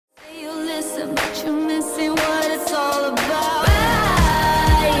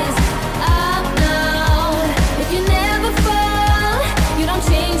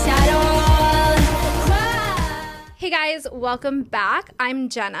guys, welcome back. I'm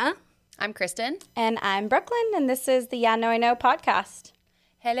Jenna. I'm Kristen. And I'm Brooklyn, and this is the Yeah, No, I Know podcast.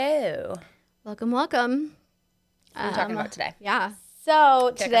 Hello. Welcome. What are we talking about today? Yeah.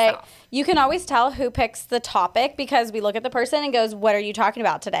 So Kick today, us off. you can always tell who picks the topic because we look at the person and goes, what are you talking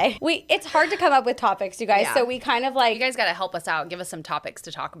about today? It's hard to come up with topics, you guys. Yeah. So we kind of You guys got to help us out. Give us some topics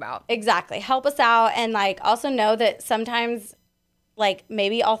to talk about. exactly, help us out. And also know that sometimes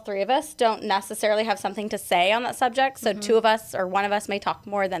maybe all three of us don't necessarily have something to say on that subject. So two of us or one of us may talk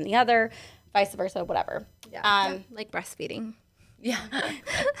more than the other, vice versa, whatever. Yeah. Like breastfeeding. Yeah.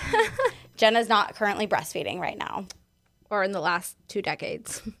 Jenna's not currently breastfeeding right now. Or in the last 2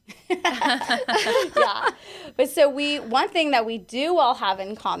 decades. Yeah. But so one thing that we do all have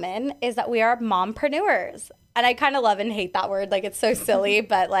in common is that we are mompreneurs. And I kind of love and hate that word. It's so silly,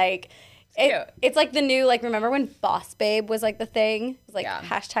 but it's like the new, remember when Boss Babe was the thing? It was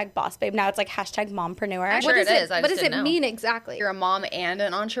hashtag Boss Babe. Now it's hashtag mompreneur. Sure it is. What does it mean exactly? You're a mom and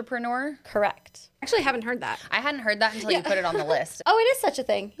an entrepreneur? Correct. Actually, I haven't heard that. I hadn't heard that until you put it on the list. Oh, it is such a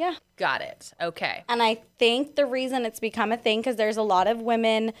thing. Yeah. Got it. Okay. And I think the reason it's become a thing because there's a lot of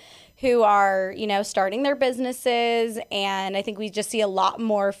women who are, starting their businesses. And I think we just see a lot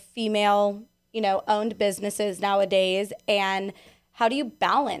more female, owned businesses nowadays. And how do you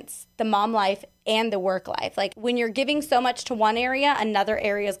balance the mom life and the work life? When you're giving so much to one area, another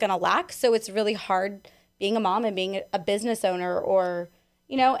area is going to lack. So it's really hard being a mom and being a business owner or,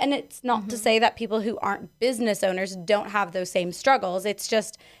 and it's not to say that people who aren't business owners don't have those same struggles. It's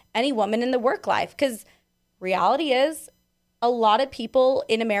just any woman in the work life. Because reality is a lot of people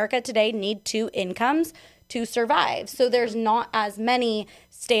in America today need 2 incomes to survive. So there's not as many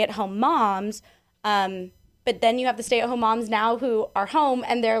stay-at-home moms. But then you have the stay-at-home moms now who are home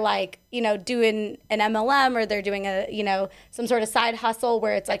and they're doing an MLM or they're doing some sort of side hustle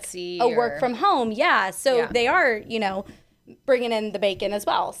where it's Etsy a work from home. Yeah. So they are, bringing in the bacon as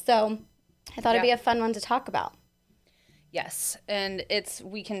well. So I thought it'd be a fun one to talk about. Yes. And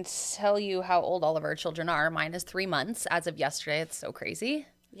we can tell you how old all of our children are. Mine is 3 months as of yesterday. It's so crazy.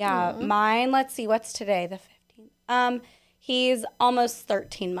 Yeah. Mine, let's see, what's today? The 15th. He's almost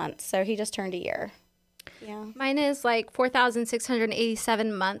 13 months. So he just turned a year. Yeah. Mine is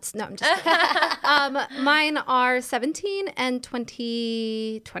 4,687 months. No, I'm just kidding. Mine are 17 and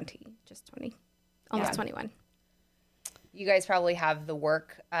 20. Just 20. Almost 21. You guys probably have the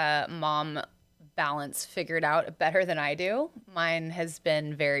work mom balance figured out better than I do. Mine has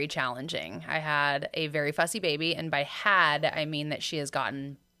been very challenging. I had a very fussy baby, and by had, I mean that she has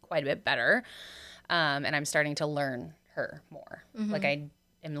gotten quite a bit better, and I'm starting to learn her more. I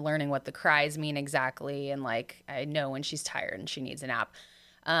am learning what the cries mean exactly, and I know when she's tired and she needs a nap.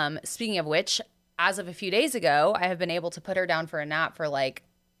 Speaking of which, as of a few days ago, I have been able to put her down for a nap for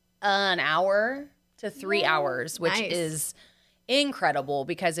an hour to 3 hours, which is incredible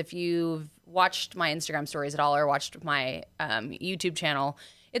because if you've watched my Instagram stories at all or watched my YouTube channel,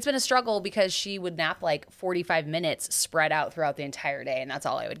 it's been a struggle because she would nap 45 minutes spread out throughout the entire day, and that's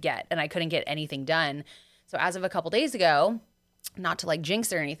all I would get, and I couldn't get anything done. So as of a couple days ago, not to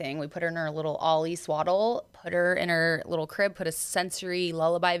jinx or anything, we put her in her little Ollie swaddle, put her in her little crib, put a sensory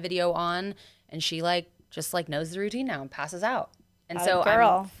lullaby video on, and she just knows the routine now and passes out. And so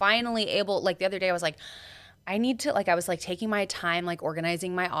I'm finally able, the other day I was I need to, I was taking my time,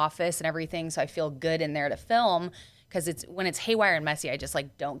 organizing my office and everything so I feel good in there to film because when it's haywire and messy, I just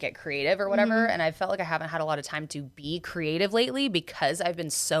don't get creative or whatever. And I felt I haven't had a lot of time to be creative lately because I've been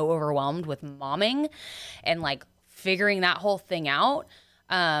so overwhelmed with momming and figuring that whole thing out.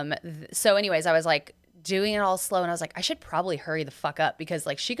 So anyways, I was doing it all slow and I was I should probably hurry the fuck up because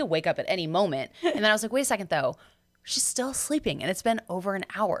she could wake up at any moment. And then I was wait a second though. She's still sleeping and it's been over an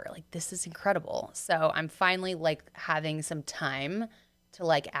hour. This is incredible. So I'm finally having some time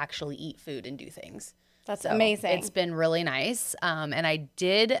to actually eat food and do things. That's amazing. It's been really nice. And I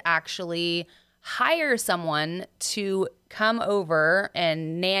did actually hire someone to come over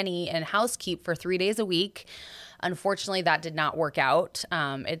and nanny and housekeep for 3 days a week. Unfortunately, that did not work out.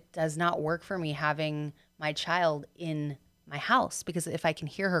 It does not work for me having my child in my house because if I can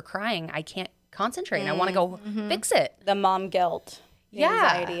hear her crying, I can't concentrate and I want to go fix it. The mom guilt, the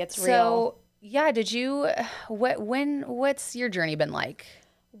anxiety, it's real. So, did you, what's your journey been like?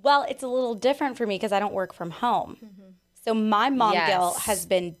 Well, it's a little different for me because I don't work from home. So my mom guilt has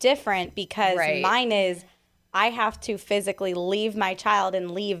been different because mine is I have to physically leave my child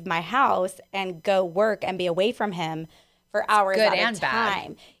and leave my house and go work and be away from him for hours at a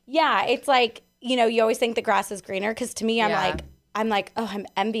time. Yeah, it's you always think the grass is greener because to me, I'm I'm like, oh, I'm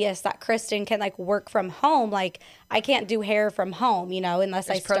envious that Kristen can like work from home. Like I can't do hair from home, unless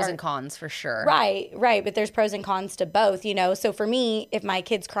There's I start. pros and cons for sure. Right. But there's pros and cons to both, So for me, if my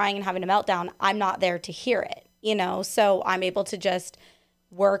kid's crying and having a meltdown, I'm not there to hear it, So I'm able to just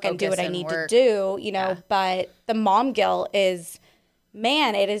work and do what I need to do, But the mom guilt is,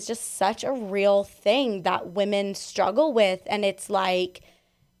 man, it is just such a real thing that women struggle with. And it's like,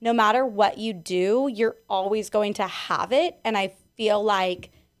 no matter what you do, you're always going to have it. And I feel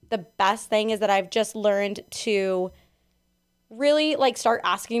like the best thing is that I've just learned to really like start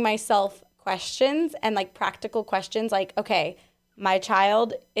asking myself questions and like practical questions like, okay, my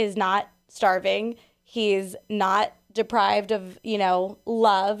child is not starving. He's not deprived of,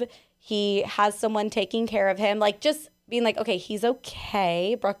 love. He has someone taking care of him. Like just being like, okay, he's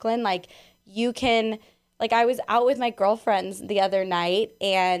okay, Brooklyn. Like you can, like I was out with my girlfriends the other night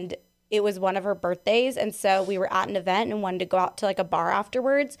and it was one of her birthdays. And so we were at an event and wanted to go out to like a bar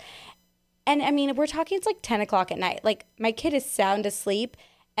afterwards. And I mean, we're talking, it's like 10 o'clock at night. Like my kid is sound asleep.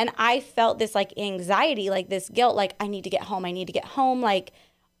 And I felt this like anxiety, like this guilt, like I need to get home. I need to get home. Like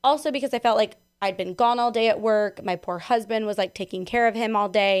also because I felt like I'd been gone all day at work. My poor husband was like taking care of him all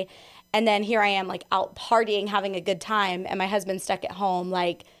day. And then here I am like out partying, having a good time. And my husband's stuck at home,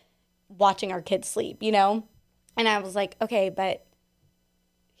 like watching our kids sleep, And I was like, okay, but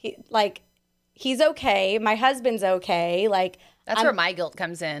he's okay. My husband's okay. Like that's where my guilt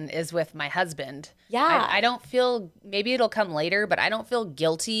comes in, is with my husband. Yeah. I don't feel, maybe it'll come later, but I don't feel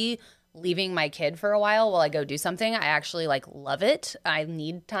guilty leaving my kid for a while I go do something. I actually like love it. I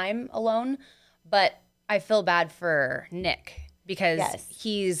need time alone, but I feel bad for Nick because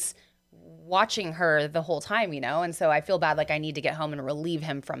he's watching her the whole time, and so I feel bad, like I need to get home and relieve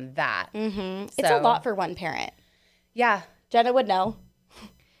him from that. Mm-hmm. So, it's a lot for one parent. Yeah. Jenna would know.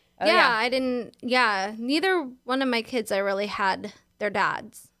 Oh, yeah, neither one of my kids I really had their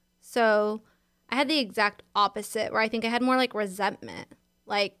dads. So I had the exact opposite, where I think I had more like resentment.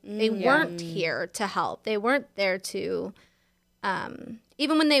 Like they weren't here to help. They weren't there to,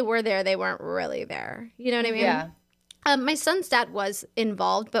 even when they were there, they weren't really there. You know what I mean? Yeah. My son's dad was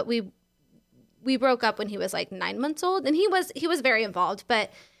involved, but we broke up when he was like 9 months old, and he was very involved.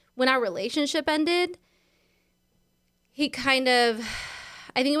 But when our relationship ended, he kind of,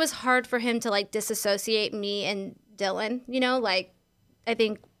 I think it was hard for him to like disassociate me and Dylan, like I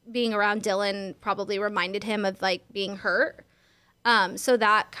think being around Dylan probably reminded him of like being hurt. So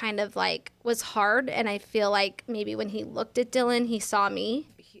that kind of like was hard. And I feel like maybe when he looked at Dylan, he saw me.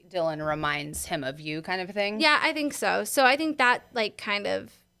 Dylan reminds him of you, kind of thing. Yeah, I think so. So I think that like kind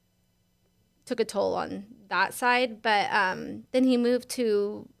of took a toll on that side. But then he moved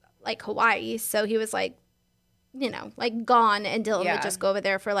to like Hawaii. So he was like, like gone, and Dylan would just go over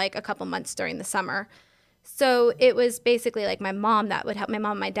there for like a couple months during the summer. So it was basically like my mom that would help, my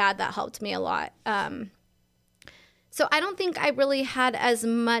mom and my dad that helped me a lot. So I don't think I really had as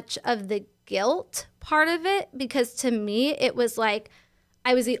much of the guilt part of it, because to me it was like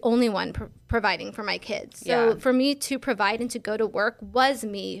I was the only one providing for my kids. So for me to provide and to go to work was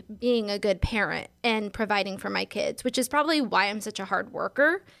me being a good parent and providing for my kids, which is probably why I'm such a hard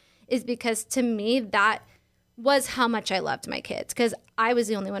worker, is because to me that was how much I loved my kids, because I was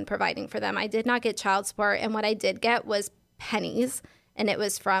the only one providing for them. I did not get child support, and what I did get was pennies, and it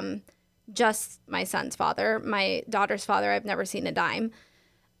was from just my son's father. My daughter's father, I've never seen a dime.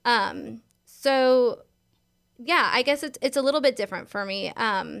 So yeah, I guess it's a little bit different for me.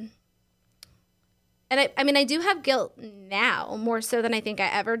 And I mean, I do have guilt now more so than I think I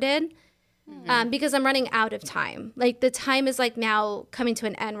ever did. Because I'm running out of time. Like the time is like now coming to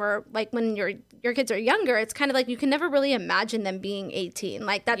an end, where like when your kids are younger, it's kind of like you can never really imagine them being 18.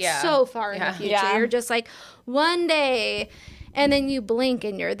 Like that's so far in the future. Yeah. You're just like one day, and then you blink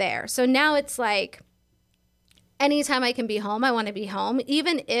and you're there. So now it's like anytime I can be home, I want to be home.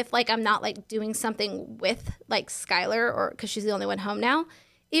 Even if like I'm not like doing something with like Skylar, or because she's the only one home now.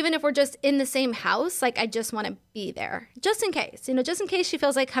 Even if we're just in the same house, like I just want to be there just in case, just in case she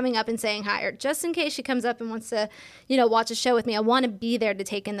feels like coming up and saying hi, or just in case she comes up and wants to, watch a show with me. I want to be there to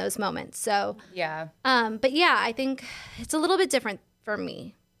take in those moments. So, yeah. But yeah, I think it's a little bit different for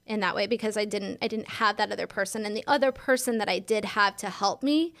me in that way, because I didn't have that other person, and the other person that I did have to help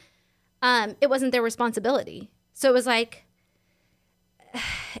me, it wasn't their responsibility. So it was like,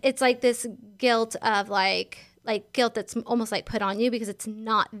 it's like this guilt of like guilt that's almost like put on you because it's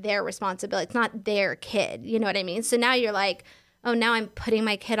not their responsibility. It's not their kid. You know what I mean? So now you're like, oh, now I'm putting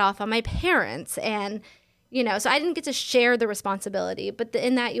my kid off on my parents. And, so I didn't get to share the responsibility. But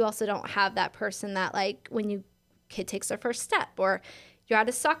in that, you also don't have that person that like when kid takes their first step, or you're at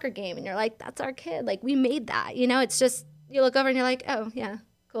a soccer game and you're like, that's our kid. Like we made that, it's just, you look over and you're like, oh, yeah,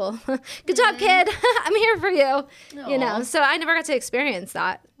 cool. Good job, kid. I'm here for you. You know, so I never got to experience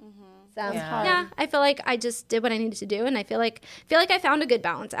that. So yeah, I feel like I just did what I needed to do, and I feel like I found a good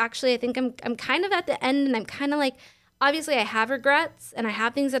balance. Actually, I think I'm kind of at the end, and I'm kind of like, obviously I have regrets and I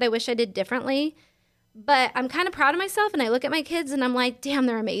have things that I wish I did differently, but I'm kind of proud of myself, and I look at my kids and I'm like, damn,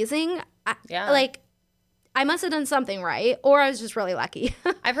 they're amazing. Like, I must have done something right, or I was just really lucky.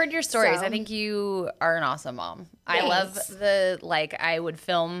 I've heard your stories. So. I think you are an awesome mom. Thanks. I love I would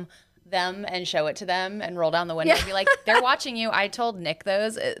film them and show it to them and roll down the window and be like, they're watching you. I told Nick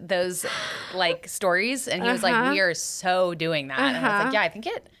those like stories, and he was like, we are so doing that. And I was like, yeah, I think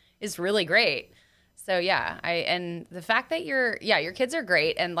it is really great. So yeah, and the fact that your kids are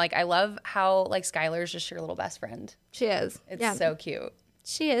great, and like I love how like Skylar's just your little best friend. She is. It's so cute.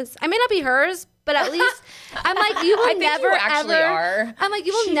 She is. I may not be hers, but at least I'm like, you will never you actually ever. Are. I'm like,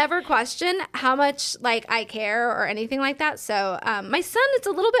 you will never question how much like I care or anything like that. So my son, it's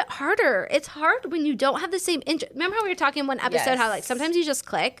a little bit harder. It's hard when you don't have the same interest. Remember how we were talking in one episode how like sometimes you just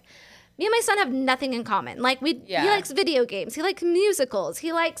click. Me and my son have nothing in common. Like he likes video games. He likes musicals.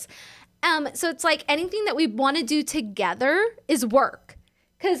 He likes. So it's like anything that we want to do together is work.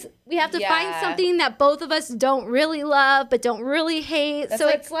 Because we have to find something that both of us don't really love, but don't really hate. That's so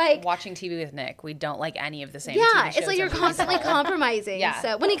it's like watching TV with Nick. We don't like any of the same. Yeah, TV shows it's like you're constantly compromising.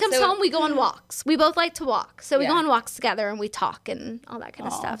 So when he comes home, we go on walks. We both like to walk, so we go on walks together and we talk and all that kind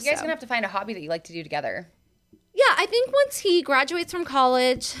of stuff. You guys are gonna have to find a hobby that you like to do together. Yeah, I think once he graduates from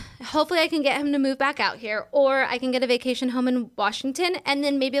college, hopefully I can get him to move back out here, or I can get a vacation home in Washington, and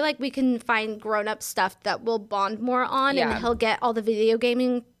then maybe like we can find grown-up stuff that we'll bond more on, and he'll get all the video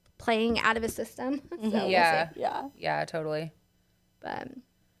gaming playing out of his system. So we'll see. Yeah, totally. But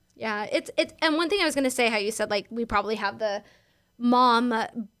yeah, it's and one thing I was gonna say, how you said like we probably have the mom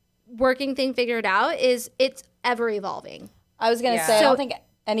working thing figured out, is it's ever evolving. I was gonna say I don't think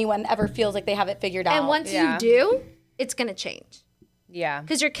anyone ever feels like they have it figured out. And once you do, it's going to change. Yeah.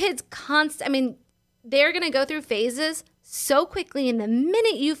 Because your kids they're going to go through phases so quickly. And the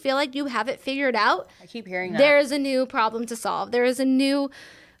minute you feel like you have it figured out, I keep hearing that. There is a new problem to solve. There is a new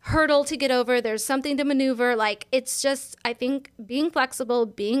hurdle to get over. There's something to maneuver. Like, it's just, I think, being flexible,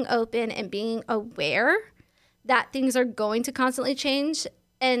 being open, and being aware that things are going to constantly change,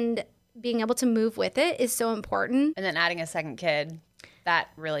 and being able to move with it is so important. And then adding a second kid, that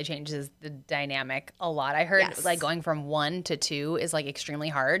really changes the dynamic a lot. I heard like going from 1 to 2 is like extremely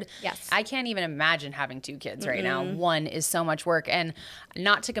hard. Yes. I can't even imagine having 2 kids right now. 1 is so much work, and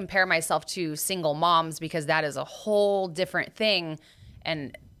not to compare myself to single moms, because that is a whole different thing.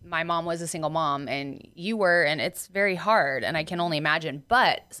 And my mom was a single mom, and you were, and it's very hard, and I can only imagine.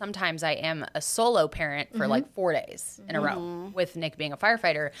 But sometimes I am a solo parent for like 4 days in a row, with Nick being a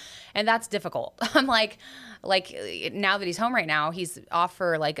firefighter, and that's difficult. I'm like now that he's home right now, he's off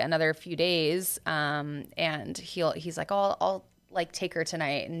for like another few days, and he's like, I'll like take her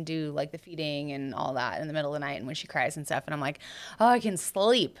tonight and do like the feeding and all that in the middle of the night, and when she cries and stuff, and I'm like, oh, I can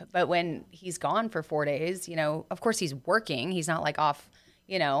sleep. But when he's gone for 4 days, of course he's working. He's not like off,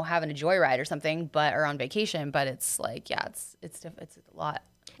 having a joyride or something, or on vacation. But it's like, it's a lot.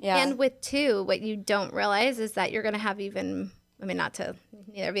 Yeah. And with 2, what you don't realize is that you're going to have neither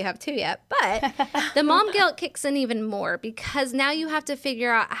of you have 2 yet, but the mom guilt kicks in even more, because now you have to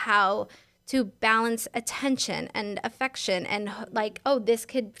figure out how to balance attention and affection, and like, oh, this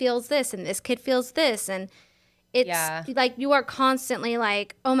kid feels this and this kid feels this, and it's like you are constantly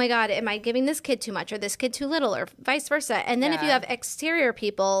like, oh my God, am I giving this kid too much or this kid too little, or vice versa. And then if you have exterior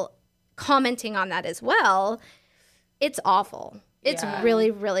people commenting on that as well, it's awful. It's really,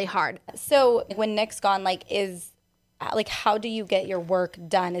 really hard. So when Nick's gone, how do you get your work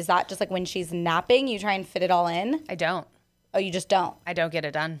done? Is that just like when she's napping, you try and fit it all in? I don't. Oh, you just don't? I don't get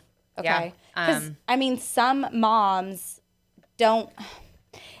it done. Okay. Because, some moms don't,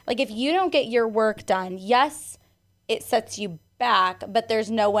 if you don't get your work done, yes, it sets you back, but there's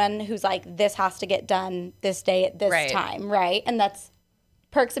no one who's like, this has to get done this day at this time, right? And that's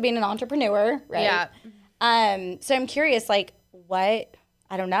perks of being an entrepreneur, right? Yeah. So I'm curious, what,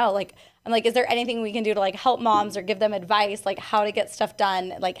 I don't know, I'm like, is there anything we can do to help moms or give them advice, how to get stuff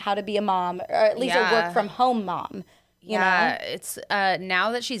done, how to be a mom, or at least a work from home mom? You know? It's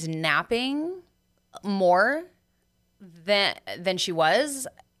now that she's napping more than she was,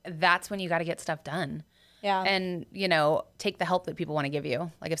 that's when you got to get stuff done. Yeah. And, take the help that people want to give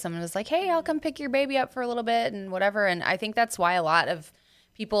you. Like if someone was like, hey, I'll come pick your baby up for a little bit and whatever. And I think that's why a lot of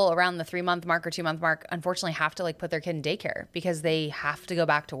people around the 3-month mark or 2-month mark, unfortunately, have to put their kid in daycare because they have to go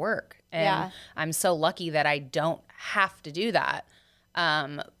back to work. And I'm so lucky that I don't have to do that.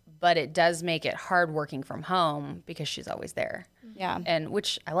 But it does make it hard working from home because she's always there. Yeah. And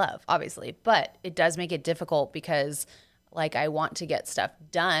which I love, obviously, but it does make it difficult because like I want to get stuff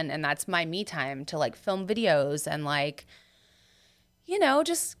done, and that's my me time to like film videos and like, you know,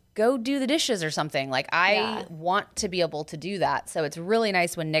 just go do the dishes or something. Like I want to be able to do that. So it's really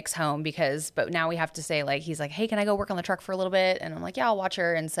nice when Nick's home but now we have to say like, he's like, hey, can I go work on the truck for a little bit? And I'm like, yeah, I'll watch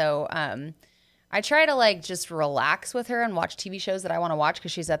her. And so I try to like just relax with her and watch TV shows that I want to watch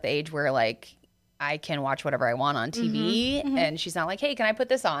because she's at the age where like I can watch whatever I want on TV and she's not like, hey, can I put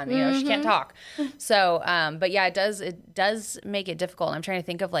this on? You know, she can't talk. So, but yeah, it does make it difficult. I'm trying to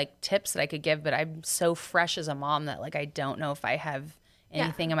think of like tips that I could give, but I'm so fresh as a mom that like I don't know if I have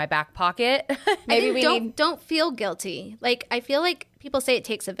anything in my back pocket. Maybe don't feel guilty. Like I feel like people say it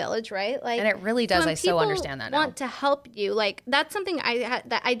takes a village, right? Like, and it really does. I so understand that now. Want to help you. Like that's something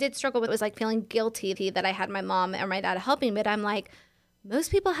that I did struggle with, was like feeling guilty that I had my mom or my dad helping, but I'm like,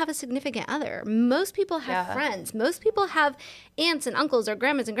 most people have a significant other. Most people have friends. Most people have aunts and uncles or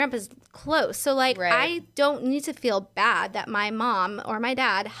grandmas and grandpas close. So like I don't need to feel bad that my mom or my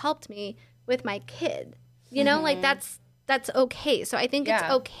dad helped me with my kid. You know, like that's okay. So I think it's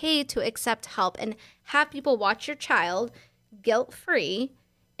okay to accept help and have people watch your child guilt-free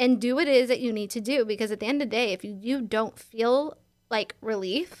and do what it is that you need to do. Because at the end of the day, if you don't feel like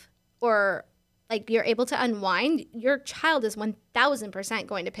relief or like you're able to unwind, your child is 1000%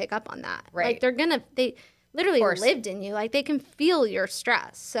 going to pick up on that. Right. Like they literally lived in you. Like they can feel your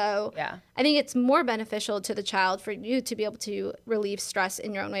stress. So I think it's more beneficial to the child for you to be able to relieve stress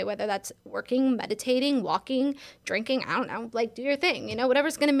in your own way, whether that's working, meditating, walking, drinking, I don't know, like do your thing, you know,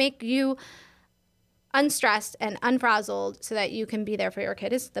 whatever's going to make you unstressed and unfrazzled so that you can be there for your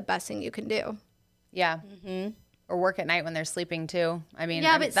kid is the best thing you can do. Yeah. Or work at night when they're sleeping too. I mean,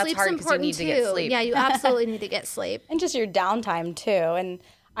 but that's hard because you need to get sleep. Yeah, you absolutely need to get sleep. And just your downtime too. And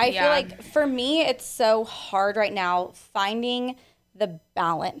I feel like for me, it's so hard right now finding the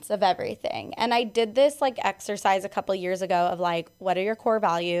balance of everything. And I did this like exercise a couple of years ago of like, what are your core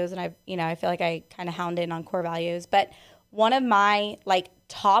values? And I feel like I kind of hound in on core values. But one of my like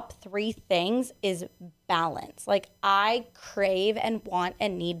top 3 things is balance. Like I crave and want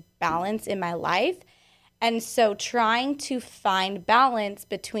and need balance in my life. And so trying to find balance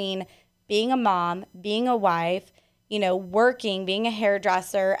between being a mom, being a wife, you know, working, being a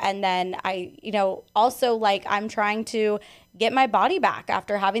hairdresser, and then I, you know, also like I'm trying to get my body back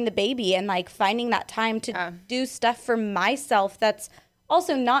after having the baby and like finding that time to do stuff for myself that's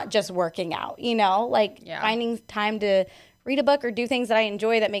also not just working out, you know, like finding time to read a book or do things that I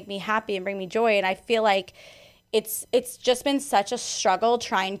enjoy that make me happy and bring me joy. And I feel like it's just been such a struggle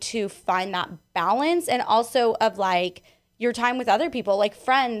trying to find that balance, and also of like your time with other people, like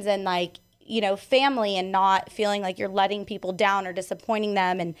friends and like, you know, family, and not feeling like you're letting people down or disappointing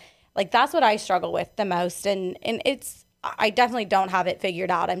them. And like, that's what I struggle with the most. And I definitely don't have it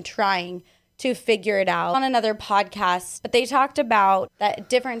figured out. I'm trying to figure it out. On another podcast, but they talked about that at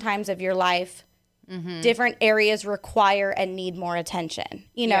different times of your life, different areas require and need more attention,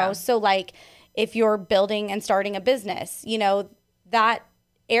 you know? So like if you're building and starting a business, you know, that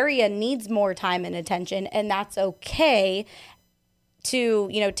area needs more time and attention, and that's okay to,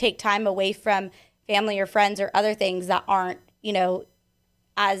 you know, take time away from family or friends or other things that aren't, you know,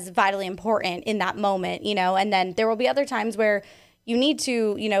 as vitally important in that moment, you know. And then there will be other times where you need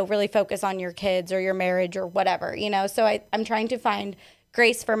to, you know, really focus on your kids or your marriage or whatever, you know. So I'm trying to find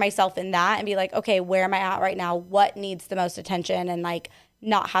grace for myself in that and be like, okay, where am I at right now? What needs the most attention? And like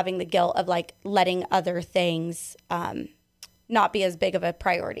not having the guilt of like letting other things not be as big of a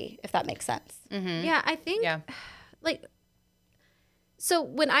priority, if that makes sense. Yeah, I think like, so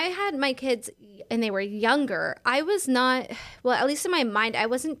when I had my kids and they were younger, I was not, well, at least in my mind, I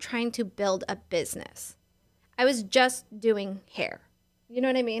wasn't trying to build a business. I was just doing hair. You know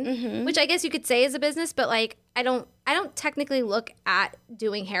what I mean? Which I guess you could say is a business, but like I don't technically look at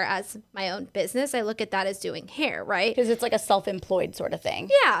doing hair as my own business. I look at that as doing hair, right? Because it's like a self-employed sort of thing.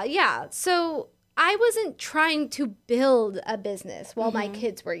 Yeah. So I wasn't trying to build a business while my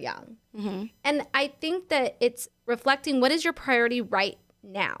kids were young. And I think that it's reflecting what is your priority right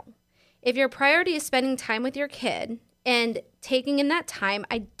now. If your priority is spending time with your kid and taking in that time,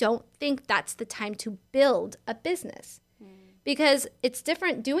 I don't think that's the time to build a business. Because it's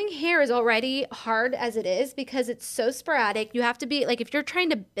different. Doing hair is already hard as it is because it's so sporadic. You have to be, like, if you're trying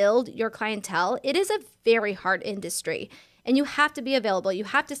to build your clientele, it is a very hard industry. And you have to be available. You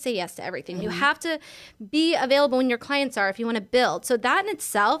have to say yes to everything. You have to be available when your clients are if you want to build. So that in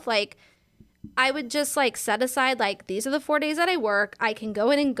itself, like, I would just like set aside, like, these are the 4 days that I work. I can go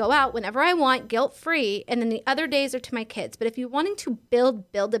in and go out whenever I want, guilt free. And then the other days are to my kids. But if you're wanting to build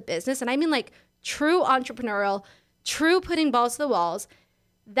a business, and I mean like true entrepreneurial, true putting balls to the walls,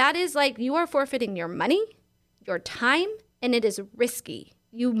 that is like you are forfeiting your money, your time, and it is risky.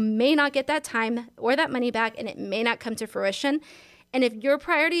 You may not get that time or that money back, and it may not come to fruition. And if your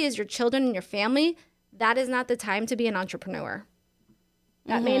priority is your children and your family, that is not the time to be an entrepreneur.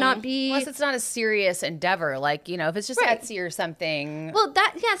 That may not be. Plus, it's not a serious endeavor. Like, you know, if it's just Right. Etsy or something. Well,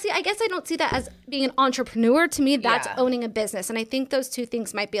 see, I guess I don't see that as being an entrepreneur. To me, that's Yeah. owning a business. And I think those two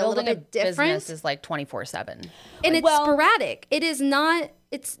things might be a little Building bit different. business is like 24/7. And it's sporadic. It is not,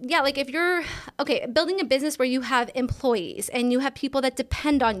 like if you're, building a business where you have employees and you have people that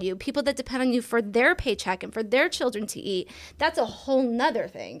depend on you for their paycheck and for their children to eat, that's a whole nother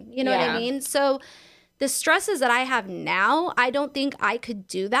thing. You know what I mean? So the stresses that I have now, I don't think I could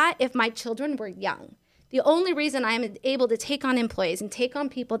do that if my children were young. The only reason I'm able to take on employees and take on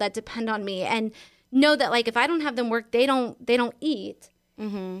people that depend on me and know that, like, if I don't have them work, they don't eat,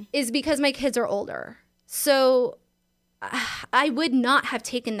 is because my kids are older. So I would not have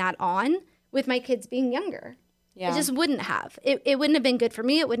taken that on with my kids being younger. Yeah. I just wouldn't have. It wouldn't have been good for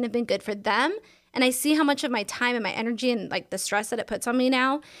me. It wouldn't have been good for them. And I see how much of my time and my energy and like the stress that it puts on me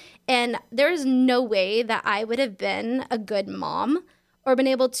now. And there is no way that I would have been a good mom or been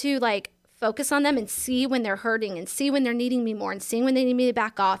able to like focus on them and see when they're hurting and see when they're needing me more and seeing when they need me to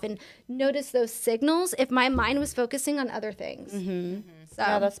back off and notice those signals if my mind was focusing on other things. So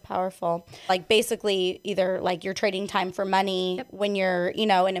Yeah, that's powerful. Like basically either like you're trading time for money when you're, you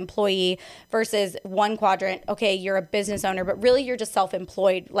know, an employee versus one quadrant, okay, you're a business owner, but really you're just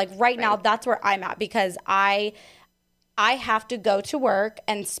self-employed. Like right now, that's where I'm at because I have to go to work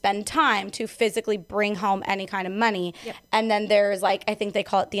and spend time to physically bring home any kind of money. And then there's like, I think they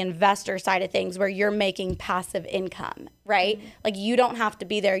call it the investor side of things where you're making passive income, right? Like you don't have to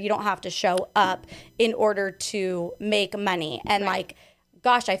be there. You don't have to show up in order to make money. And like,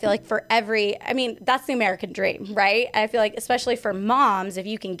 gosh, I feel like that's the American dream, right? I feel like especially for moms, if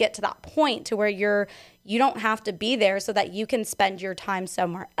you can get to that point to where you don't have to be there so that you can spend your time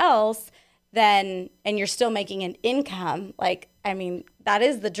somewhere else, and you're still making an income, like, I mean, that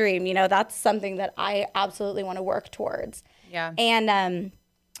is the dream, you know, that's something that I absolutely want to work towards. Yeah. And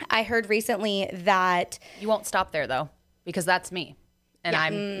I heard recently that You won't stop there though, because that's me. And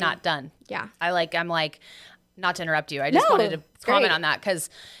I'm not done. Yeah. I'm like, not to interrupt you. I just No, wanted to it's comment great. on that because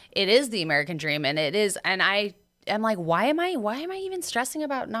it is the American dream and it is. And I am like, why am I even stressing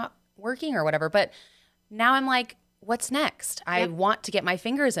about not working or whatever? But now I'm like, what's next? I want to get my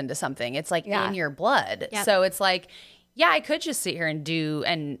fingers into something. It's like in your blood. Yep. So it's like, yeah, I could just sit here and do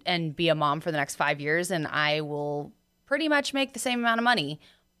and be a mom for the next 5 years and I will pretty much make the same amount of money,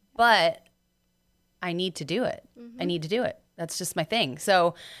 but I need to do it. I need to do it. That's just my thing.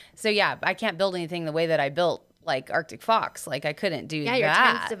 So yeah, I can't build anything the way that I built like Arctic Fox. Like I couldn't do Yeah, that. your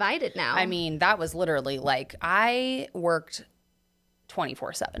time's divided now. I mean, that was literally like I worked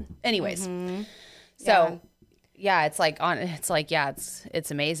 24/7. Anyways. So yeah,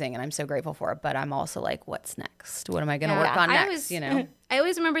 it's amazing and I'm so grateful for it, but I'm also like, what's next? What am I going to work on next, you know? I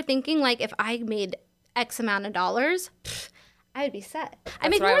always remember thinking like if I made X amount of dollars, I would be set. I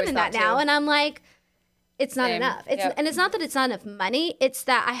make what I more always than that thought, now too. and I'm like, it's not Same. enough. Yep. And it's not that it's not enough money. It's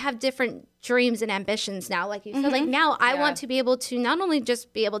that I have different dreams and ambitions now. Like you said, like now I want to be able to not only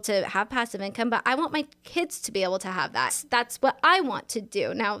just be able to have passive income, but I want my kids to be able to have that. That's what I want to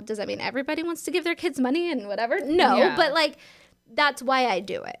do. Now, does that mean everybody wants to give their kids money and whatever? No, Yeah. but like that's why I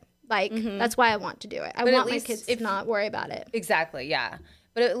do it. Like that's why I want to do it. I But at want my least kids if- to not worry about it. Exactly, yeah.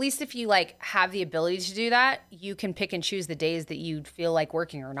 But at least if you like have the ability to do that, you can pick and choose the days that you feel like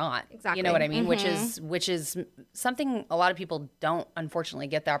working or not. Exactly. You know what I mean? Which is something a lot of people don't unfortunately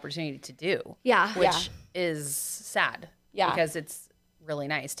get the opportunity to do. Yeah. Which is sad. Yeah. Because it's really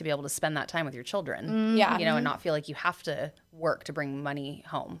nice to be able to spend that time with your children. Yeah. You know, and not feel like you have to work to bring money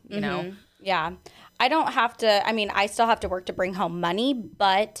home, you know? Yeah. I don't have to, I mean, I still have to work to bring home money,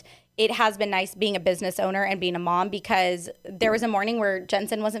 but it has been nice being a business owner and being a mom because there was a morning where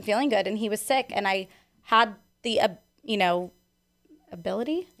Jensen wasn't feeling good and he was sick and I had the,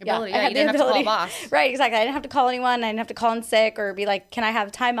 ability. Yeah, I you had the didn't have to call a boss. Right, exactly. I didn't have to call anyone. I didn't have to call in sick or be like, can I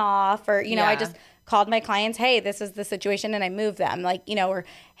have time off? Or, you know, I Yeah. just called my clients, hey, this is the situation, and I moved them. Like, you know, or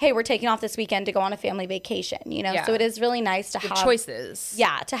hey, we're taking off this weekend to go on a family vacation, you know? Yeah. So it is really nice to have Choices.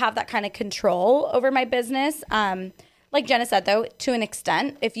 yeah, to have that kind of control over my business. Like Jenna said, though, to an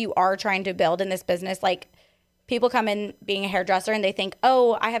extent, if you are trying to build in this business, like people come in being a hairdresser and they think,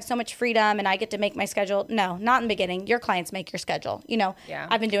 oh, I have so much freedom and I get to make my schedule. No, not in the beginning. Your clients make your schedule. You know,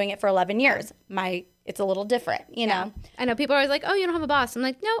 I've been doing it for 11 years. It's a little different, you know? I know people are always like, oh, you don't have a boss. I'm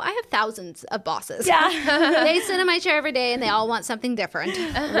like, no, I have thousands of bosses. Yeah. They sit in my chair every day and they all want something different.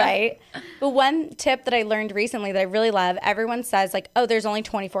 Right. But one tip that I learned recently that I really love, everyone says like, oh, there's only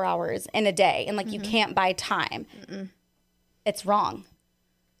 24 hours in a day and like you can't buy time. It's wrong.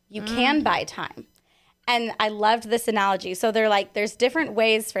 You can buy time. And I loved this analogy. So they're like, there's different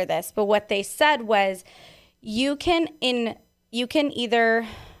ways for this. But what they said was you can either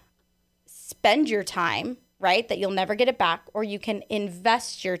spend your time, right, that you'll never get it back, or you can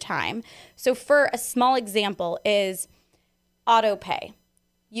invest your time. So for a small example is auto pay.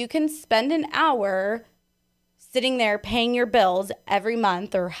 You can spend an hour sitting there paying your bills every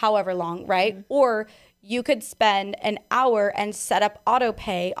month or however long, right? Or you could spend an hour and set up auto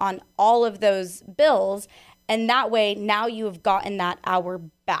pay on all of those bills. And that way, now you have gotten that hour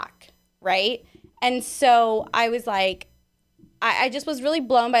back, right? And so I was like, I just was really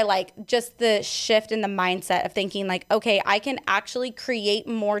blown by like just the shift in the mindset of thinking like, okay, I can actually create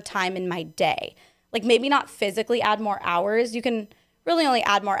more time in my day. Like maybe not physically add more hours. You can really only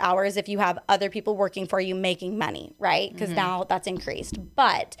add more hours if you have other people working for you making money, right? Because now that's increased.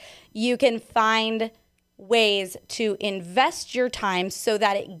 But you can find ways to invest your time so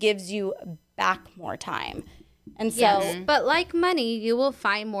that it gives you back more time. And so, but like money, you will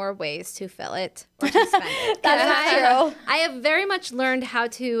find more ways to fill it or to spend it. That's true. I have very much learned how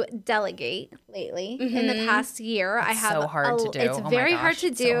to delegate lately. In the past year, I have so hard to do. It's Oh my very hard gosh, to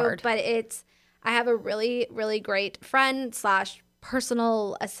it's so do, hard. but I have a really, really great friend /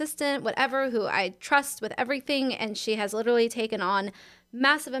 personal assistant, whatever, who I trust with everything, and she has literally taken on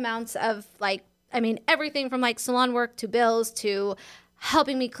massive amounts of like, I mean, everything from like salon work to bills to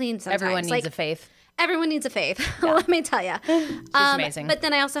helping me clean sometimes. Everyone needs like, a faith. Everyone needs a faith. Let me tell you. She's amazing. But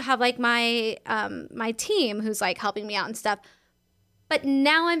then I also have like my my team who's like helping me out and stuff. But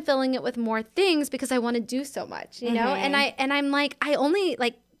now I'm filling it with more things because I want to do so much, you know. And I'm like, I only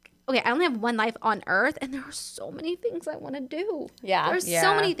have one life on earth, and there are so many things I want to do. Yeah. There's Yeah.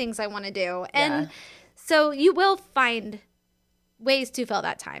 so many things I want to do, and so you will find ways to fill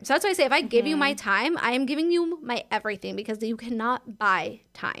that time. So that's why I say, if I give you my time, I am giving you my everything, because you cannot buy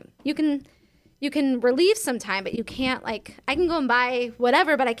time. You can relieve some time, but you can't, like, I can go and buy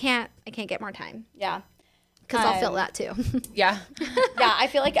whatever, but I can't get more time, yeah. because I'll fill that too. Yeah. Yeah, I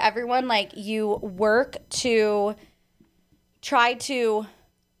feel like everyone, like, you work to try to,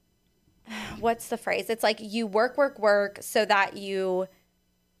 what's the phrase? It's like you work so that you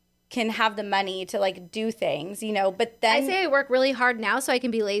can have the money to, like, do things, you know, but then... I say I work really hard now so I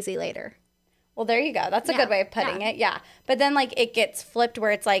can be lazy later. Well, there you go. That's a good way of putting it. Yeah. But then, like, it gets flipped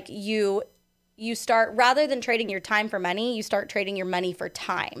where it's like you start, rather than trading your time for money, you start trading your money for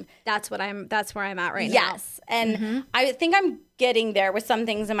time. That's where I'm at right now. Yes. And I think I'm getting there with some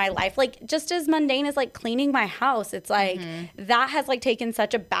things in my life. Like, just as mundane as, like, cleaning my house. It's like that has, like, taken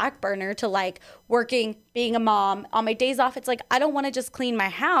such a back burner to, like, working, being a mom. On my days off, it's like, I don't want to just clean my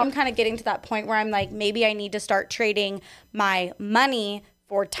house. I'm kind of getting to that point where I'm like, maybe I need to start trading my money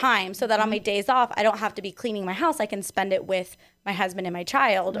for time, so that on my days off, I don't have to be cleaning my house. I can spend it with my husband and my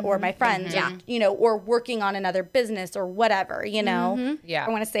child or my friends, you know, or working on another business or whatever, you know. Yeah. I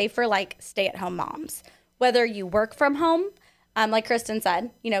want to say for, like, stay-at-home moms, whether you work from home, like Kristen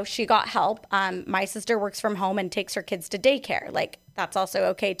said, you know, she got help. My sister works from home and takes her kids to daycare. Like, that's also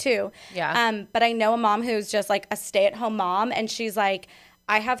okay too. Yeah. But I know a mom who's just like a stay-at-home mom, and she's like,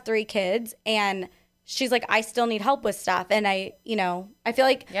 I have 3 kids, and she's like, I still need help with stuff. And I feel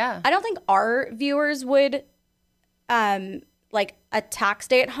like, I don't think our viewers would, like, attack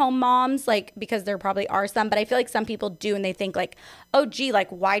stay-at-home moms, like, because there probably are some, but I feel like some people do, and they think like, oh, gee, like,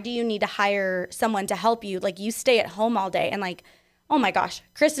 why do you need to hire someone to help you? Like, you stay at home all day. And, like, oh my gosh,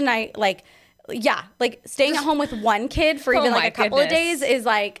 Kristen and I, like, yeah, like, staying at home with one kid for even, like, a couple of days is,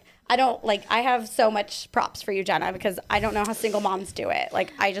 like, I have so much props for you, Jenna, because I don't know how single moms do it.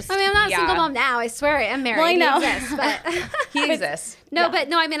 Like, I'm not a single mom now. I swear I'm married. Well, I know. He exists, but He exists. No, but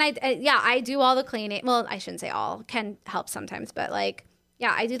no, I mean, I do all the cleaning. Well, I shouldn't say all. Can help sometimes, but, like,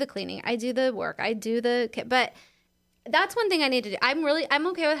 yeah, I do the cleaning. I do the work. I do but that's one thing I need to do. I'm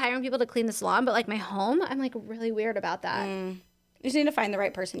okay with hiring people to clean the salon, but, like, my home, I'm, like, really weird about that. You just need to find the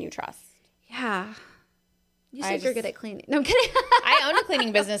right person you trust. Yeah. You said you're good at cleaning. No, I'm kidding. I owned a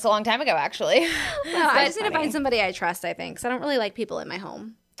cleaning business a long time ago, actually. No, I just need to find somebody I trust, I think, because I don't really like people in my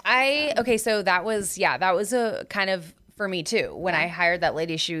home. So that was a kind of, for me too. When I hired that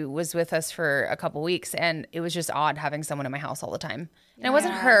lady, she was with us for a couple weeks, and it was just odd having someone in my house all the time. And it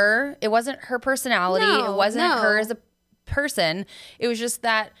wasn't her. It wasn't her personality. No, it wasn't no. her as a person. It was just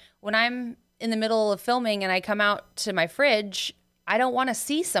that when I'm in the middle of filming and I come out to my fridge, I don't want to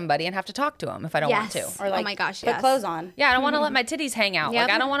see somebody and have to talk to them if I don't want to. Yes. Or like oh my gosh, put yes. clothes on. Yeah, I don't want to let my titties hang out. Yep.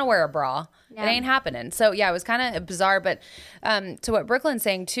 Like, I don't want to wear a bra. Yeah. It ain't happening. So, yeah, it was kind of bizarre. But to what Brooklyn's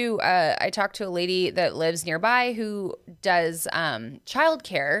saying, too, I talked to a lady that lives nearby who does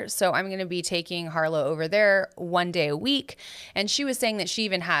childcare. So I'm going to be taking Harlow over there one day a week. And she was saying that she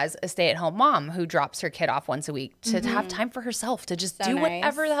even has a stay-at-home mom who drops her kid off once a week to have time for herself, to just do nice.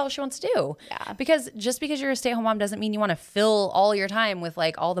 whatever the hell she wants to do. Yeah. Because just because you're a stay-at-home mom doesn't mean you want to fill all your time with,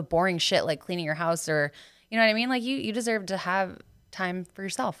 like, all the boring shit like cleaning your house or, you know what I mean? Like, you deserve to have time for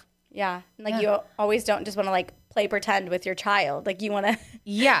yourself. Yeah. Like you always don't just want to like play pretend with your child. Like you want to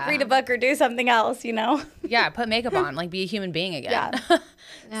Yeah. read a book or do something else, you know? Yeah, put makeup on, like be a human being again.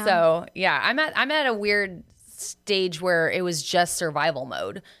 Yeah. So, yeah, I'm at a weird stage where it was just survival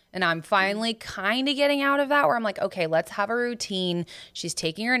mode. And I'm finally kind of getting out of that where I'm like, okay, let's have a routine. She's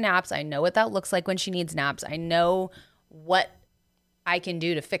taking her naps. I know what that looks like when she needs naps. I know what I can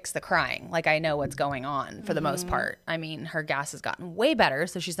do to fix the crying. Like I know what's going on for the most part. I mean, her gas has gotten way better,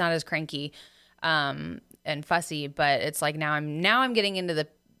 so she's not as cranky and fussy, but it's like now I'm getting into the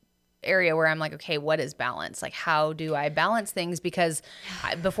area where I'm like, okay, what is balance? Like how do I balance things? Because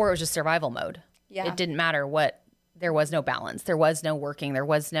before it was just survival mode. Yeah. It didn't matter what, there was no balance. There was no working. There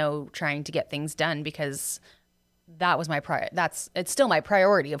was no trying to get things done because that was my it's still my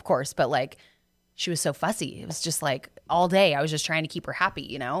priority, of course, but like she was so fussy. It was just like all day I was just trying to keep her happy,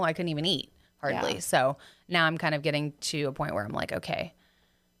 you know? I couldn't even eat hardly. Yeah. So now I'm kind of getting to a point where I'm like, okay,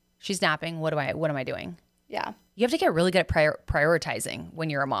 she's napping. What am I doing? Yeah. You have to get really good at prioritizing when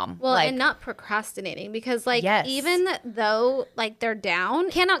you're a mom. Well, like, and not procrastinating because, like, Yes. even though, like, they're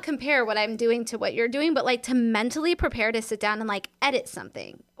down, cannot compare what I'm doing to what you're doing, but, like, to mentally prepare to sit down and, like, edit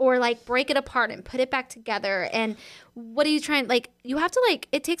something or, like, break it apart and put it back together. And what are you trying, like, you have to, like,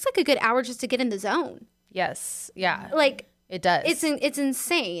 it takes, like, a good hour just to get in the zone. yes. Yeah. Like, It does. it's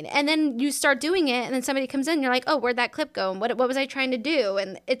insane. And then you start doing it, and then somebody comes in, and you're like, oh, where'd that clip go? And what was I trying to do?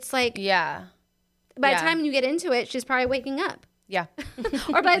 And it's like, yeah. by Yeah. the time you get into it, she's probably waking up. Yeah.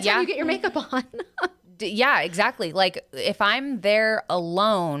 Or by the time Yeah. you get your makeup on. Yeah, exactly. Like if I'm there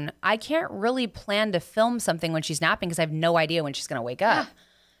alone, I can't really plan to film something when she's napping because I have no idea when she's going to wake up.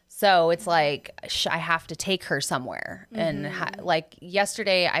 So it's like I have to take her somewhere. And like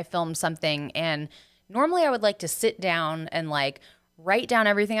yesterday I filmed something and normally I would like to sit down and like write down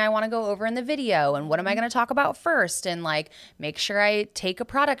everything I want to go over in the video and what am I going to talk about first and like make sure I take a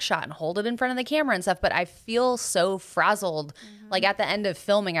product shot and hold it in front of the camera and stuff. But I feel so frazzled. Like at the end of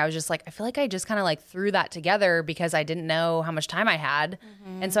filming, I was just like, I feel like I just kind of like threw that together because I didn't know how much time I had.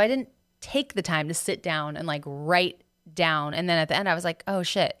 And so I didn't take the time to sit down and like write down. And then at the end, I was like, oh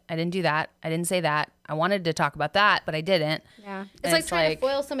shit, I didn't do that. I didn't say that. I wanted to talk about that, but I didn't. Yeah. It's And like it's trying like- to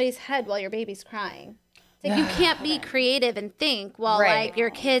foil somebody's head while your baby's crying. It's like you can't be creative and think while Right. like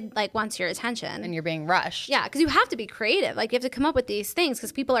your kid like wants your attention. And you're being rushed. Yeah, because you have to be creative. Like you have to come up with these things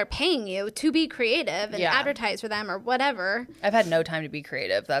because people are paying you to be creative and Yeah. advertise for them or whatever. I've had no time to be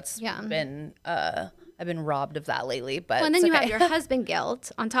creative. That's Yeah. been I've been robbed of that lately. But Well, and then it's you okay. have your husband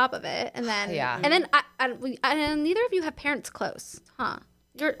guilt on top of it, and then Yeah. and then and neither of you have parents close, huh?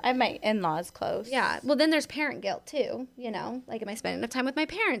 I have my in-laws close. Yeah. Well, then there's parent guilt too. You know, like, am I spending enough time with my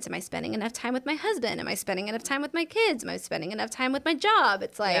parents? Am I spending enough time with my husband? Am I spending enough time with my kids? Am I spending enough time with my job?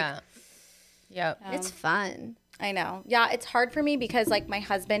 It's like Yeah. Yep. it's fun. I know. Yeah, it's hard for me because like my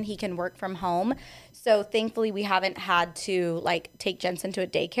husband, he can work from home. So thankfully we haven't had to like take Jensen to a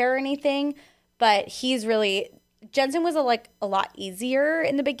daycare or anything, but Jensen was a lot easier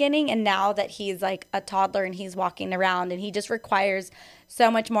in the beginning, and now that he's like a toddler and he's walking around and he just requires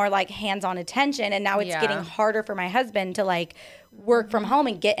so much more like hands-on attention, and now it's Yeah. getting harder for my husband to like work from home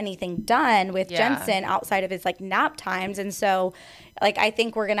and get anything done with Yeah. Jensen outside of his like nap times. And so like I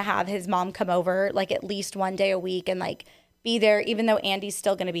think we're gonna have his mom come over like at least one day a week and like be there, even though Andy's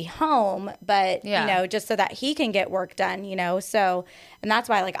still going to be home, but Yeah. you know, just so that he can get work done, you know? So, and that's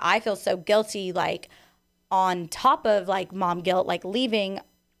why like I feel so guilty, like on top of like mom guilt, like leaving,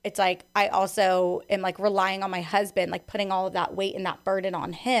 it's like I also am like relying on my husband, like putting all of that weight and that burden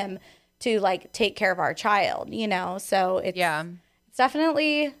on him to like take care of our child, you know? So it's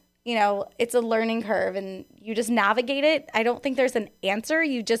definitely, you know, it's a learning curve and you just navigate it. I don't think there's an answer.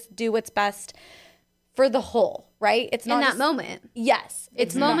 You just do what's best for the whole, right? It's In not that just- moment. Yes.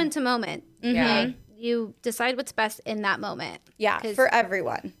 It's moment to moment. Yeah. Like, you decide what's best in that moment. Yeah, 'Cause- for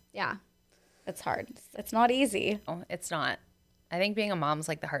everyone. Yeah. It's hard. It's not easy. Oh, it's not. I think being a mom's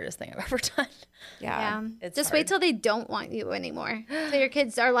like the hardest thing I've ever done. Yeah. It's Just hard. wait till they don't want you anymore. So your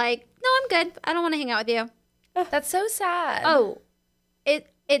kids are like, no, I'm good. I don't want to hang out with you. That's so sad. Oh,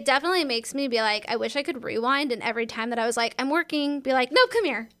 it definitely makes me be like, I wish I could rewind, and every time that I was like, I'm working, be like, no, come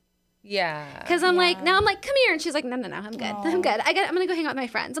here. yeah. Because I'm like, now I'm like, come here. And she's like, no, I'm good. I'm good. I'm going to go hang out with my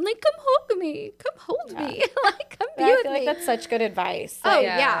friends. I'm like, come hold me. Come hold me. Like, come be I with feel me. like that's such good advice. Oh, Like,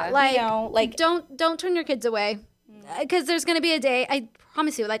 yeah. Yeah. Like, You know, like- don't turn your kids away. Because there's going to be a day, I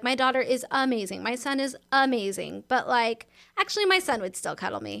promise you, like, my daughter is amazing. My son is amazing. But, like, actually, my son would still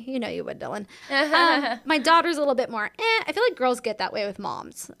cuddle me. You know you would, Dylan. My daughter's a little bit more, I feel like girls get that way with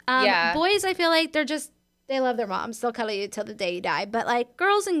moms. Yeah. Boys, I feel like they love their moms. They'll cuddle you till the day you die. But, like,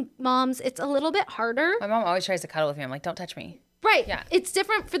 girls and moms, it's a little bit harder. My mom always tries to cuddle with me. I'm like, don't touch me. Right. Yeah. It's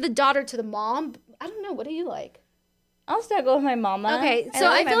different for the daughter to the mom. I don't know. What do you like? I'll snuggle with my mama. Okay, so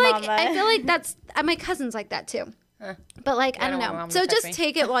love I my feel like mama. that's my cousin's like that too. But like I don't don't want know. mom to So touch just me.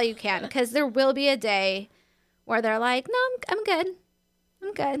 take it while you can, because there will be a day where they're like, "No, I'm good.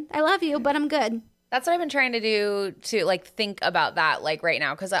 I'm good. I love you, but I'm good." That's what I've been trying to do to like think about that like right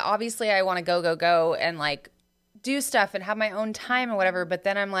now. Cause obviously I want to go and like do stuff and have my own time and whatever. But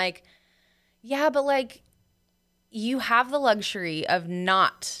then I'm like, yeah, but like you have the luxury of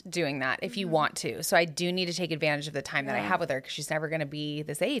not doing that if you want to. So I do need to take advantage of the time that I have with her, because she's never going to be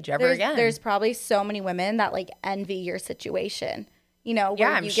this age ever again. There's probably so many women that like envy your situation. You know, where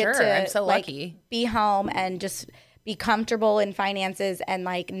Yeah, I'm you sure. get to I'm so like, lucky. be home and just be comfortable in finances and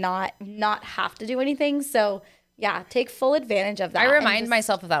like not have to do anything. So yeah, take full advantage of that. I and remind just-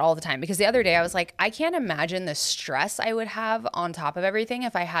 myself of that all the time, because the other day I was like, I can't imagine the stress I would have on top of everything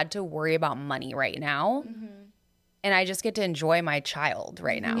if I had to worry about money right now. And I just get to enjoy my child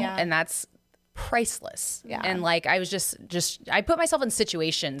right now. Yeah. And that's priceless. Yeah. And like, I was just I put myself in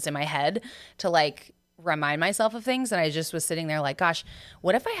situations in my head to like remind myself of things. And I just was sitting there like, gosh,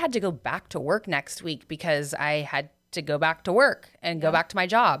 what if I had to go back to work next week because I had to go back to work and go back to my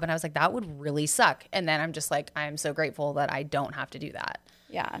job? And I was like, that would really suck. And then I'm just like, I'm so grateful that I don't have to do that.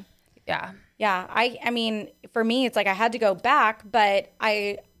 Yeah. Yeah. Yeah, I mean, for me, it's like I had to go back, but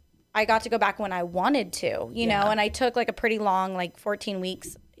I got to go back when I wanted to, you know, and I took like a pretty long, like 14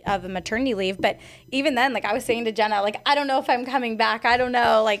 weeks of a maternity leave. But even then, like I was saying to Jenna, like, I don't know if I'm coming back. I don't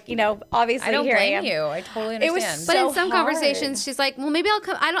know. Like, you know, obviously I don't here I blame am. you. I totally It was understand. But So in some hard. conversations, she's like, "Well, maybe I'll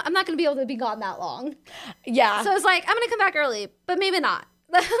come. I'm not going to be able to be gone that long." Yeah. So it's like, I'm going to come back early, but maybe not.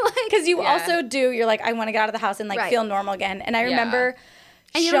 Like, Because you Yeah. also do, you're like, I want to get out of the house and like Right. feel normal again. And I remember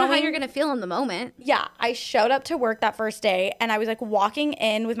and you don't know how you're going to feel in the moment. Yeah, I showed up to work that first day and I was like walking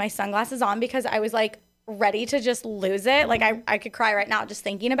in with my sunglasses on because I was like ready to just lose it. Like I could cry right now just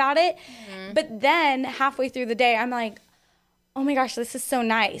thinking about it. But then halfway through the day, I'm like, oh my gosh, this is so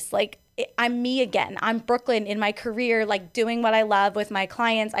nice. Like I'm me again. I'm Brooklyn in my career, like doing what I love with my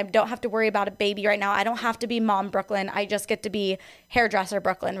clients. I don't have to worry about a baby right now. I don't have to be mom Brooklyn. I just get to be hairdresser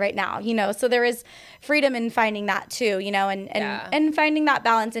Brooklyn right now, you know? So there is freedom in finding that too, you know, and finding that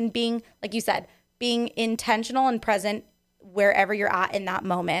balance and being, like you said, being intentional and present wherever you're at in that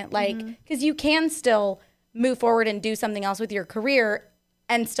moment. Like, because you can still move forward and do something else with your career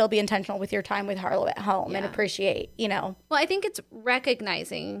and still be intentional with your time with Harlow at home and appreciate, you know. Well, I think it's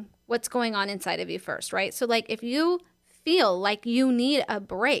recognizing what's going on inside of you first, right? So, like, if you feel like you need a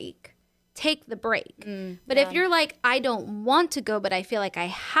break, take the break. But if you're like, I don't want to go, but I feel like I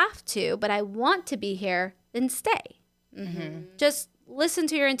have to, but I want to be here, then stay. Just listen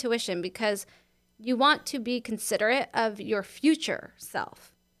to your intuition, because you want to be considerate of your future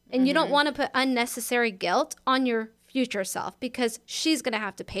self. And you don't want to put unnecessary guilt on your future self, because she's going to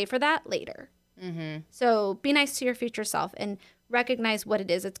have to pay for that later. So be nice to your future self and recognize what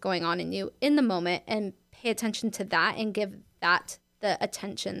it is that's going on in you in the moment, and pay attention to that and give that the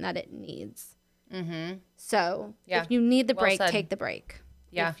attention that it needs. So Yeah. if you need the Well break, said. take the break.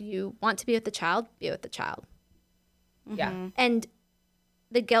 Yeah. If you want to be with the child, be with the child. Yeah. And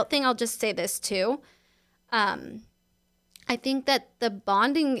the guilt thing, I'll just say this too. I think that the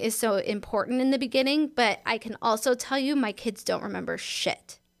bonding is so important in the beginning, but I can also tell you my kids don't remember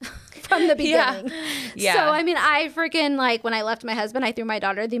shit from the beginning. Yeah. So, I mean, I freaking, like, when I left my husband, I threw my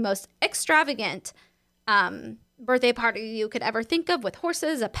daughter the most extravagant birthday party you could ever think of, with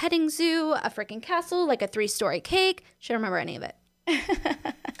horses, a petting zoo, a freaking castle, like a 3-story cake. She don't remember any of it.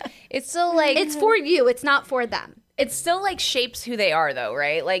 It's still like It's for you. It's not for them. it still like shapes who they are though,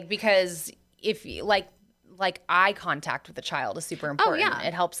 right? Like, because if you like eye contact with the child is super important. yeah.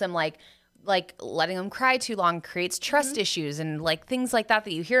 It helps them like letting them cry too long creates trust issues and like things like that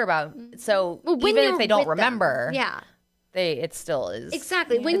you hear about. So Well, when even you're if they don't with them. remember, Yeah. it still is.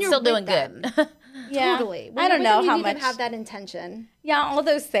 Exactly. When it's you're still doing with them. good. Yeah. Totally. When I don't you're with know them, you how need to much. have that intention. Yeah, all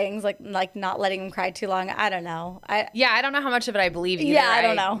those things like not letting him cry too long. I don't know. Yeah, I don't know how much of it I believe either. Yeah, I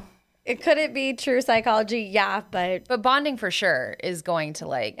don't know. Could it be true psychology? Yeah, but bonding for sure is going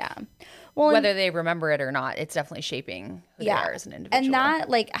to yeah. Well, whether they remember it or not, it's definitely shaping who they are as an individual. And that,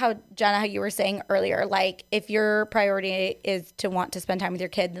 like how Jenna, how you were saying earlier, like if your priority is to want to spend time with your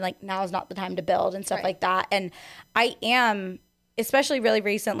kid, then like now is not the time to build and stuff like that. And I am, especially really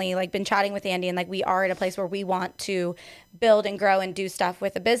recently, like been chatting with Andy, and like we are at a place where we want to build and grow and do stuff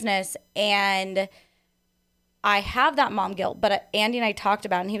with a business. And I have that mom guilt, but Andy and I talked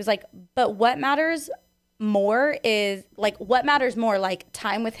about it, and he was like, but what matters more is like, what matters more, like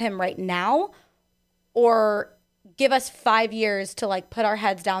time with him right now, or give us 5 years to like put our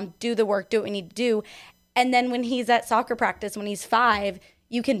heads down, do the work, do what we need to do. And then when he's at soccer practice, when he's 5,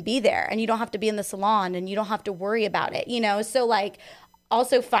 you can be there and you don't have to be in the salon and you don't have to worry about it, you know? So like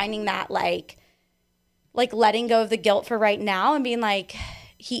also finding that like letting go of the guilt for right now and being like,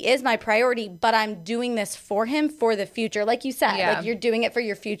 he is my priority, but I'm doing this for him for the future. Like you said, like you're doing it for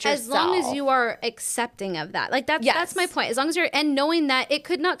your future as self. long as you are accepting of that. Like that's my point. As long as you're, and knowing that it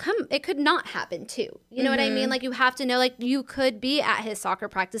could not happen too. You know what I mean? Like you have to know, like you could be at his soccer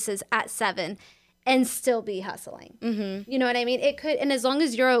practices at 7 and still be hustling. You know what I mean? It could, and as long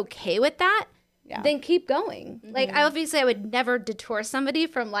as you're okay with that, then keep going. Like I would never detour somebody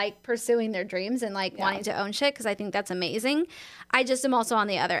from like pursuing their dreams and like wanting to own shit, because I think that's amazing. I just am also on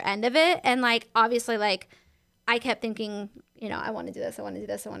the other end of it, and like obviously like I kept thinking, you know, I want to do this, I want to do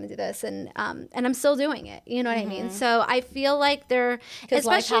this, I want to do this, and I'm still doing it. You know what I mean? So I feel like because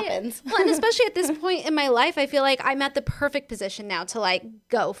life happens. Well, and especially at this point in my life, I feel like I'm at the perfect position now to like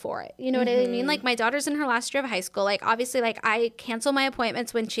go for it. You know what I mean? Like my daughter's in her last year of high school. Like obviously, like I cancel my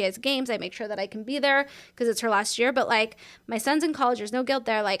appointments when she has games. I make sure that I can be there because it's her last year. But like my son's in college, there's no guilt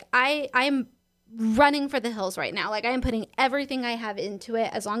there. Like I'm running for the hills right now. Like I am putting everything I have into it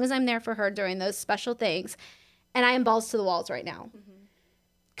as long as I'm there for her during those special things. And I am balls to the walls right now.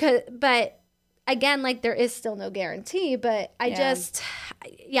 But again, like there is still no guarantee, but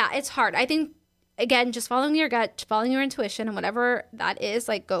it's hard. I think, again, just following your gut, following your intuition, and whatever that is,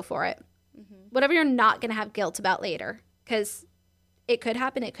 like go for it. Whatever you're not going to have guilt about later, because it could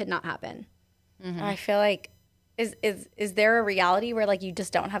happen, it could not happen. I feel like, is there a reality where like you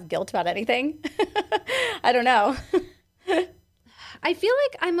just don't have guilt about anything? I don't know. I feel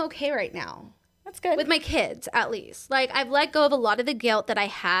like I'm okay right now. That's good. With my kids, at least. Like, I've let go of a lot of the guilt that I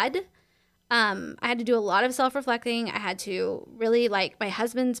had. I had to do a lot of self-reflecting. I had to really, like, my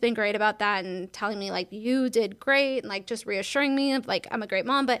husband's been great about that and telling me, like, you did great, and, like, just reassuring me of, like, I'm a great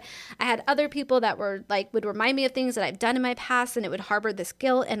mom. But I had other people that were, like, would remind me of things that I've done in my past, and it would harbor this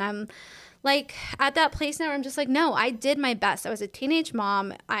guilt. And I'm, like, at that place now where I'm just like, no, I did my best. I was a teenage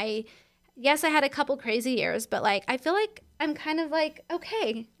mom. Yes, I had a couple crazy years, but, like, I feel like I'm kind of, like,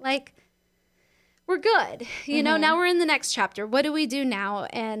 okay, like, we're good. You know, now we're in the next chapter. What do we do now?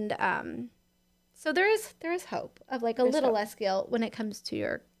 And so there is hope of like a little less guilt when it comes to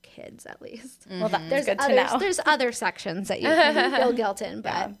your kids, at least. Well, that's good to know. There's other sections that you can feel guilt in,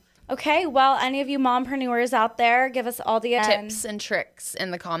 but okay. Well, any of you mompreneurs out there, give us all the tips and tricks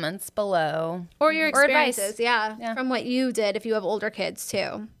in the comments below, or your experiences, advice. From what you did if you have older kids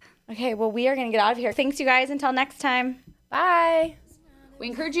too. Okay, well, we are going to get out of here. Thanks, you guys. Until next time. Bye. We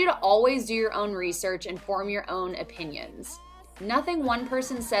encourage you to always do your own research and form your own opinions. Nothing one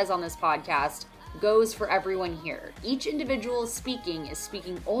person says on this podcast goes for everyone here. Each individual speaking is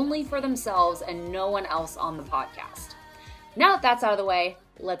speaking only for themselves and no one else on the podcast. Now that that's out of the way,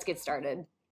 let's get started.